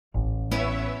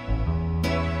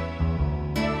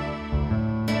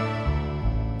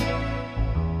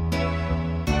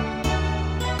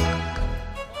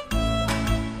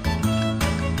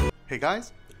Hey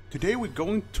guys, today we're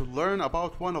going to learn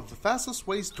about one of the fastest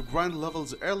ways to grind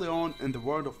levels early on in the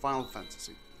world of Final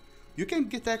Fantasy. You can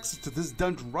get access to this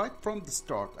dungeon right from the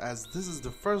start, as this is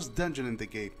the first dungeon in the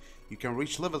game. You can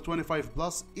reach level 25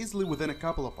 plus easily within a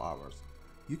couple of hours.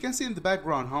 You can see in the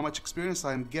background how much experience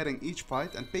I am getting each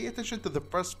fight, and pay attention to the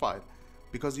first fight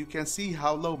because you can see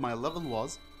how low my level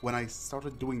was when I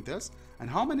started doing this and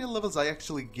how many levels I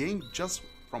actually gained just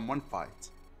from one fight.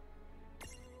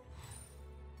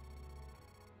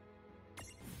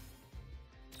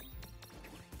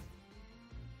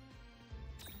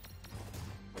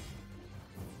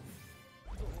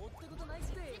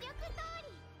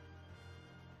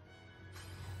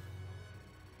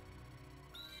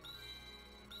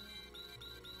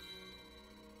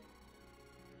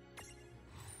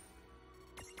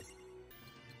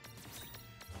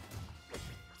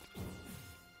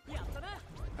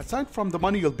 Aside from the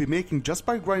money you'll be making just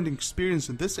by grinding experience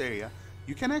in this area,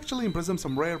 you can actually imprison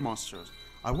some rare monsters.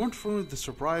 I won't ruin the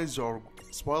surprise or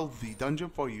spoil the dungeon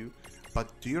for you, but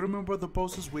do you remember the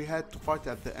bosses we had to fight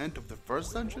at the end of the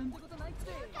first dungeon?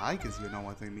 I guess you know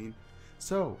what I mean.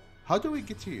 So, how do we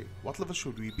get here? What level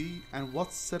should we be? And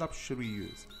what setup should we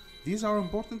use? These are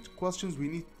important questions we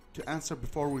need to answer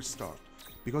before we start,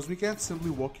 because we can't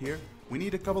simply walk here, we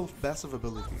need a couple of passive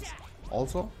abilities.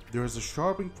 Also, there is a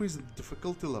sharp increase in the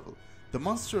difficulty level. The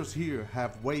monsters here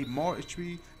have way more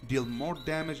HP, deal more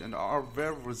damage, and are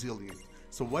very resilient.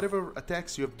 So whatever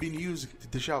attacks you have been using to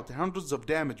dish out hundreds of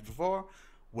damage before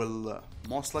will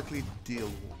most likely deal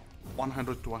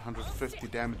 100 to 150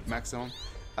 damage maximum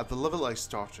at the level I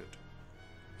started.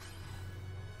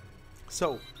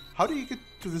 So, how do you get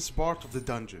to this part of the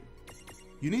dungeon?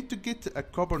 You need to get a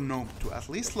copper gnome to at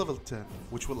least level 10,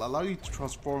 which will allow you to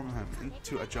transform him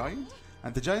into a giant,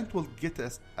 and the giant will get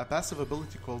a passive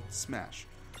ability called Smash.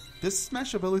 This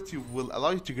Smash ability will allow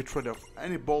you to get rid of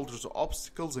any boulders or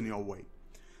obstacles in your way.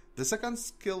 The second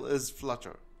skill is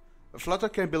Flutter. Flutter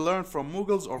can be learned from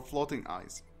Moogles or Floating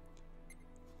Eyes.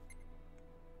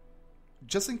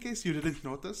 Just in case you didn't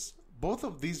notice, both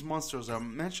of these monsters I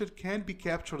mentioned can be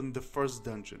captured in the first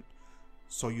dungeon.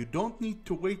 So you don't need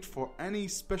to wait for any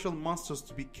special monsters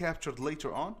to be captured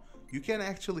later on. You can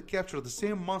actually capture the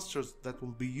same monsters that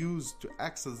will be used to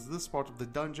access this part of the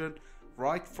dungeon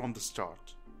right from the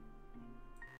start.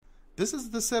 This is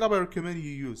the setup I recommend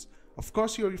you use. Of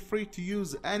course, you're free to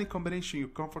use any combination you're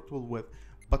comfortable with,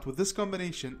 but with this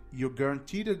combination, you're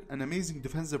guaranteed an amazing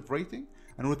defensive rating,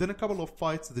 and within a couple of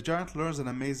fights, the giant learns an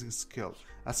amazing skill.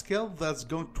 A skill that's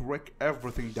going to wreck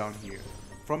everything down here.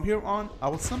 From here on, I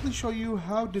will simply show you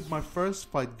how did my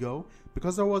first fight go,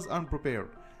 because I was unprepared,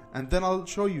 and then I'll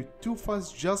show you 2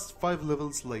 fights just 5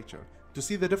 levels later, to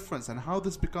see the difference and how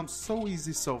this becomes so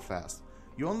easy so fast.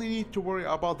 You only need to worry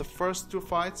about the first 2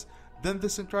 fights, then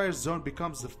this entire zone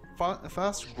becomes a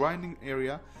fast grinding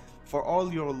area for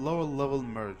all your lower level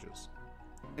merges.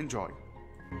 Enjoy!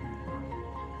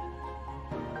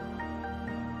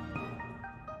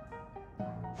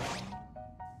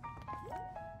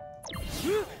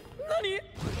 NANI?!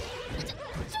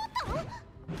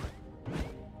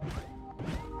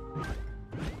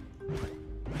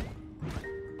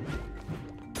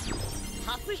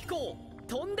 初飛行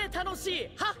飛んで楽しい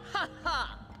はっはっ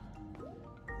は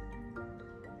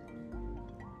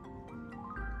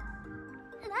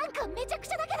なんかめちゃく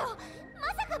ちゃだけど、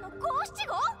まさかの五七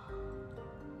五？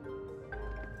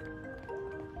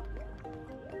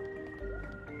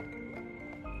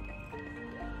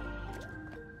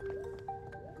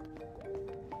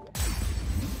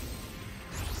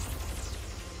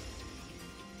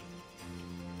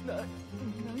な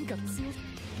んか強っ。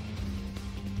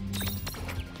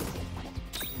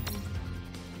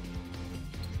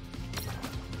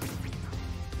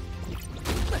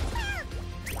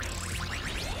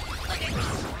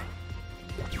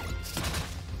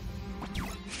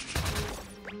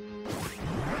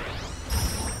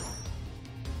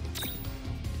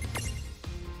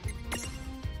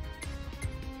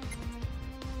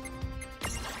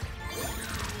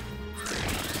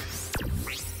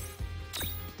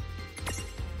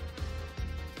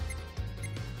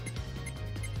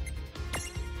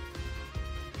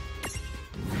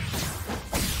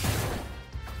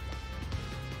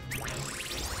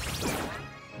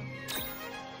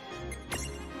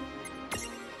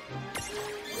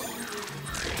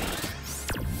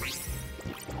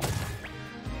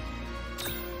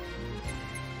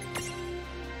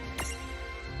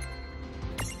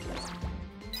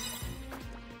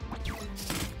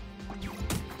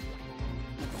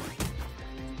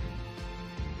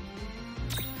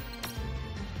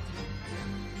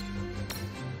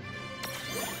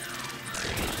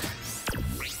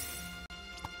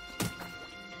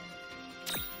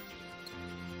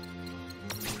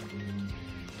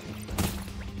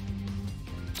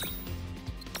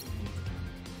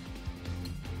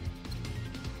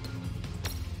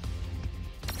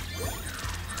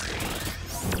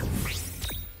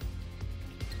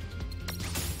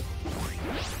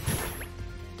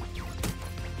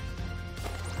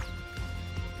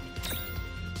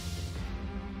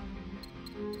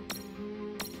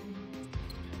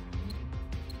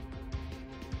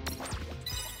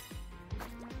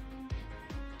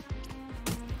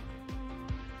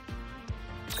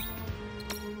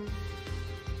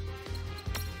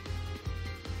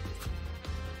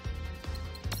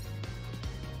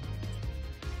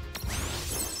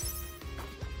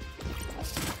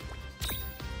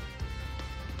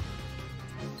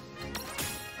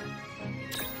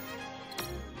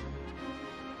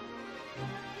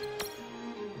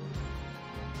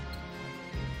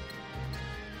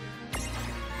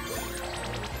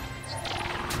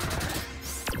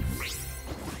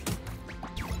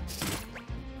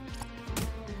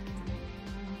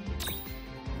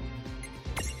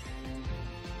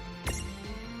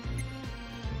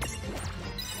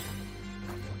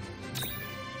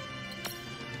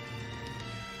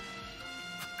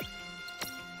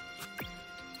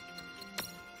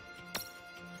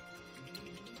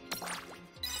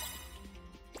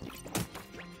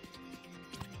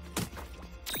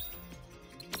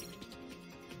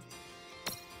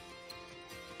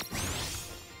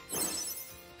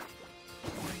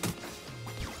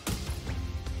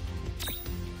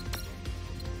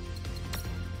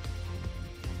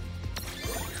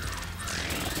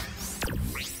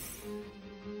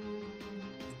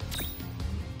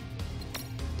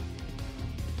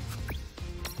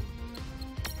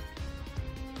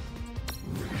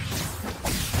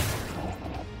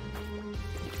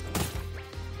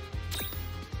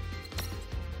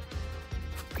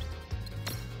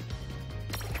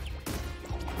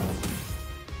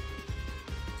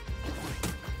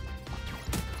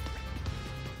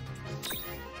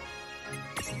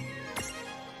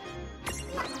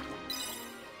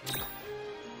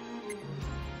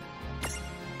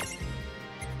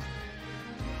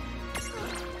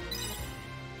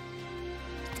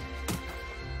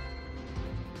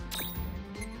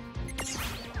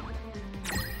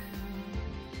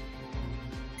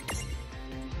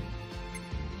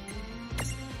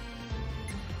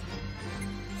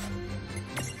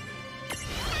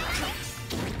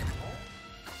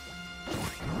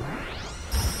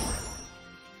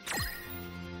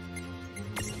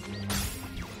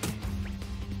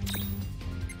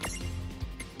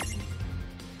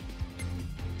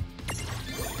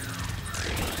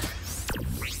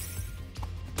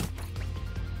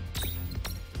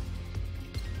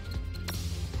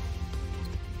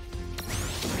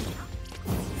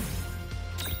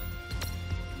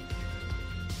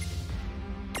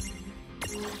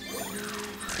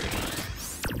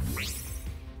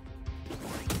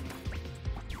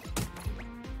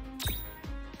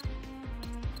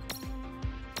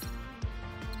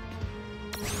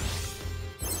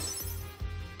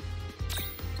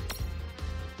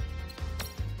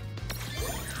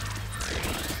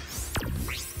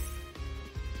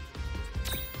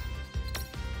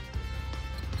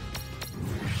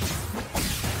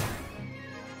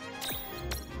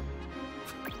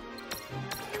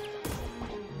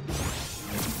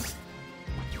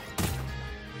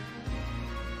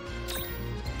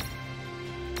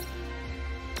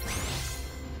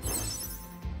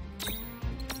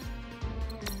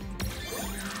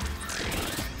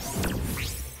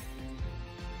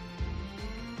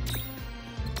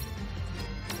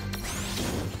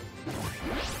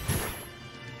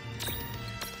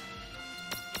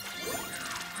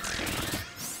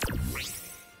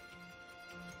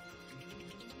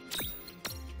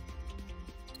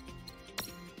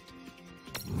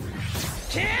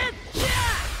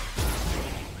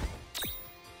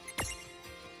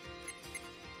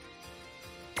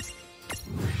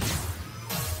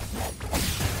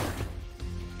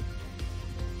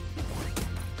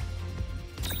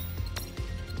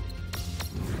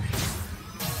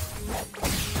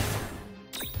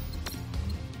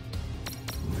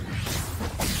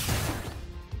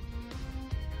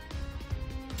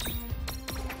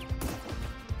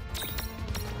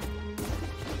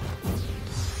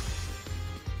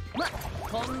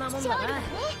こんなもんだな。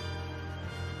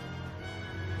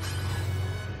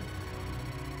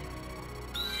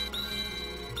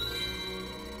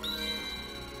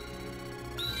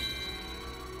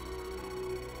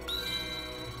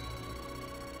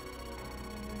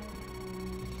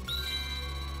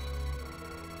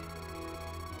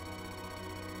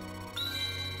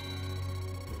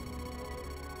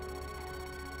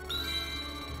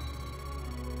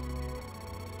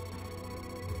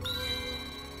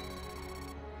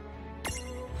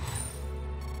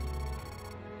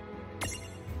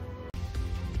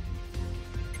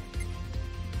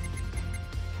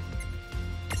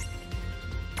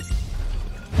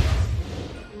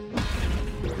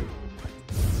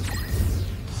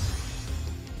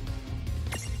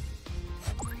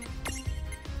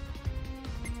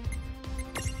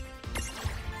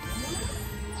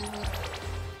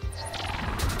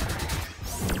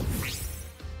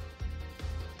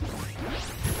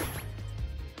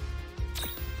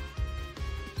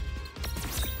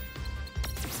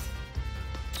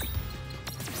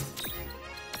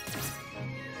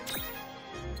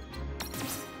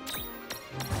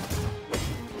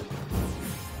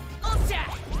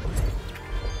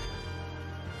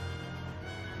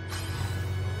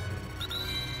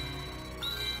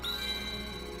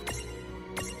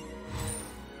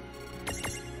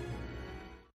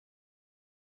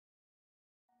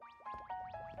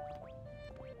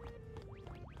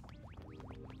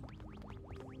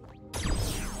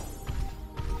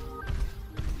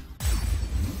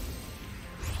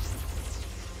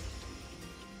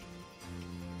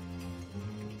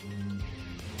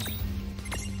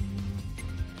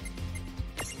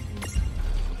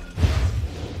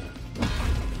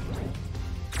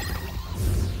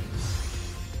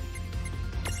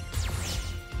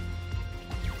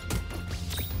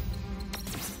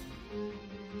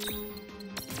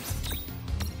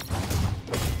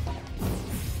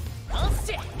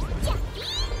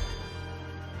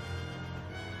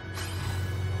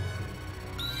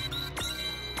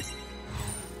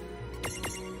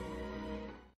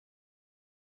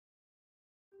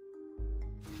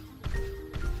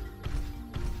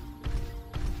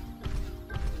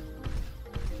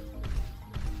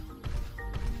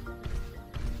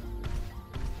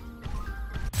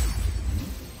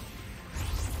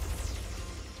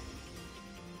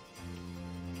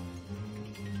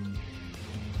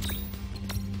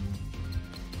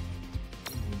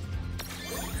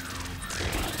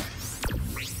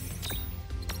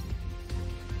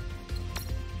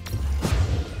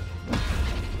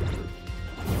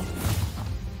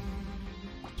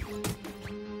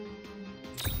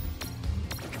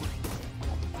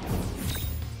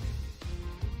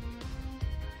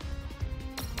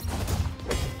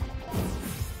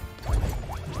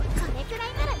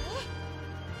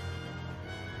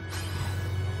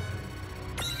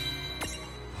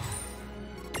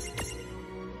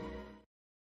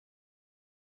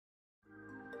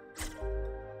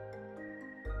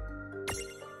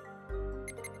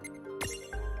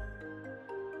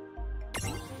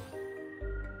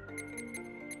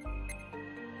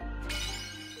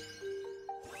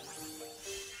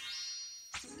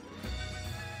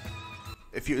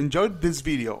If you enjoyed this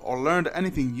video or learned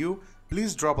anything new,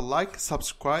 Please drop a like,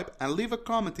 subscribe, and leave a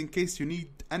comment in case you need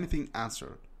anything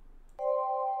answered.